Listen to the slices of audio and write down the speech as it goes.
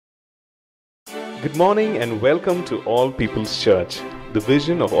Good morning and welcome to All People's Church. The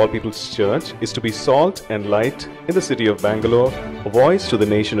vision of All People's Church is to be salt and light in the city of Bangalore, a voice to the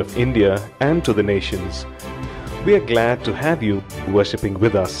nation of India and to the nations. We are glad to have you worshipping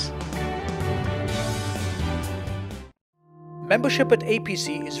with us. Membership at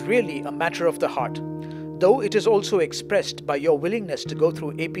APC is really a matter of the heart, though it is also expressed by your willingness to go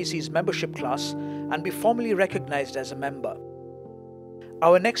through APC's membership class and be formally recognized as a member.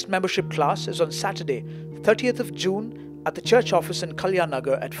 Our next membership class is on Saturday, 30th of June at the church office in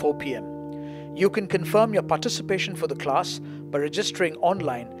Kalyanagar at 4 p.m. You can confirm your participation for the class by registering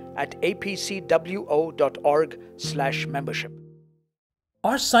online at apcwo.org/membership.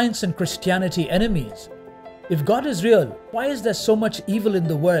 Are science and Christianity enemies? If God is real, why is there so much evil in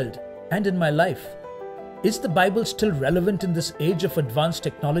the world and in my life? Is the Bible still relevant in this age of advanced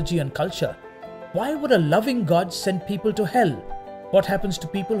technology and culture? Why would a loving God send people to hell? What happens to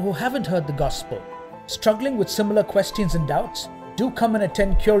people who haven't heard the gospel? Struggling with similar questions and doubts? Do come and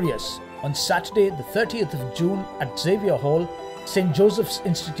attend Curious on Saturday, the 30th of June at Xavier Hall, St. Joseph's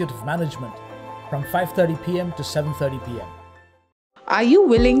Institute of Management, from 5:30 p.m. to 7:30 p.m. Are you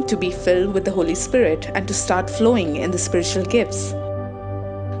willing to be filled with the Holy Spirit and to start flowing in the spiritual gifts?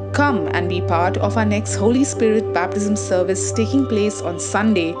 Come and be part of our next Holy Spirit baptism service taking place on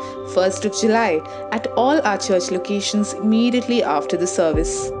Sunday, 1st of July at all our church locations immediately after the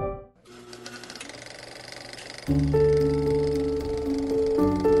service.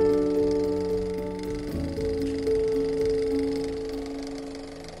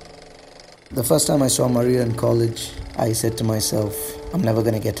 The first time I saw Maria in college, I said to myself, I'm never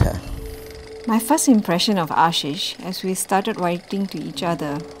going to get her. My first impression of Ashish as we started writing to each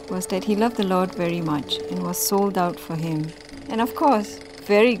other was that he loved the Lord very much and was sold out for Him. And of course,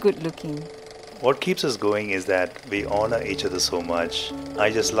 very good looking. What keeps us going is that we honor each other so much. I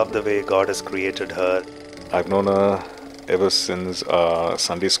just love the way God has created her. I've known her ever since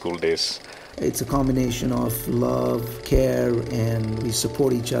Sunday school days. It's a combination of love, care, and we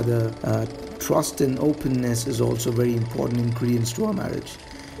support each other. Trust and openness is also very important ingredients to our marriage.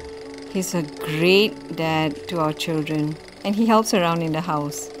 He's a great dad to our children, and he helps around in the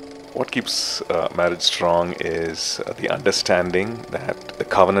house. What keeps marriage strong is the understanding that the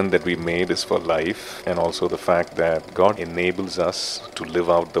covenant that we made is for life, and also the fact that God enables us to live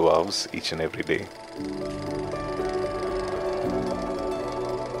out the vows each and every day.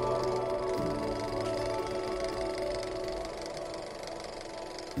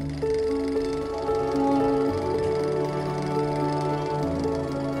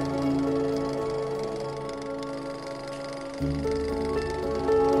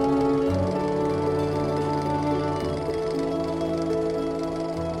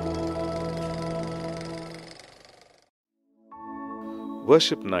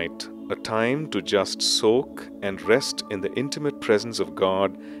 Worship night, a time to just soak and rest in the intimate presence of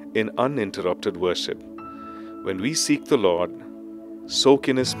God in uninterrupted worship. When we seek the Lord, soak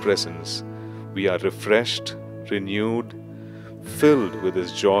in His presence, we are refreshed, renewed, filled with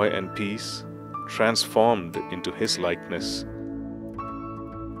His joy and peace, transformed into His likeness.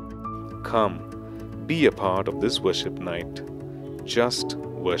 Come, be a part of this worship night. Just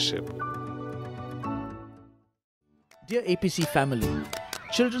worship. Dear APC family,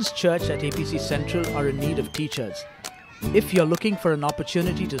 Children's Church at APC Central are in need of teachers. If you're looking for an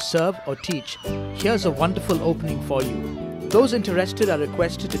opportunity to serve or teach, here's a wonderful opening for you. Those interested are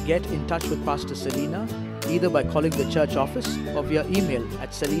requested to get in touch with Pastor Selina, either by calling the church office or via email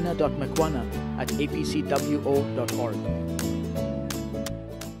at selina.makwana@apcwo.org.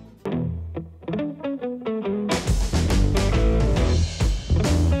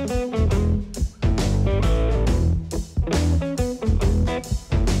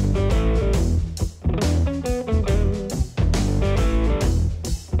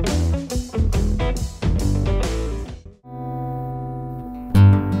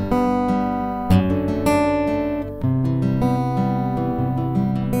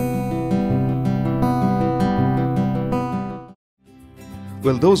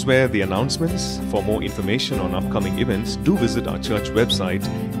 Well, those were the announcements. For more information on upcoming events, do visit our church website,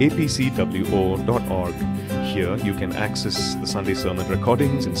 apcwo.org. Here, you can access the Sunday sermon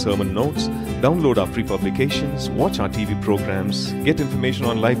recordings and sermon notes, download our free publications, watch our TV programs, get information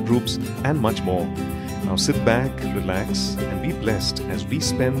on live groups, and much more. Now sit back, relax, and be blessed as we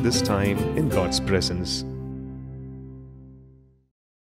spend this time in God's presence.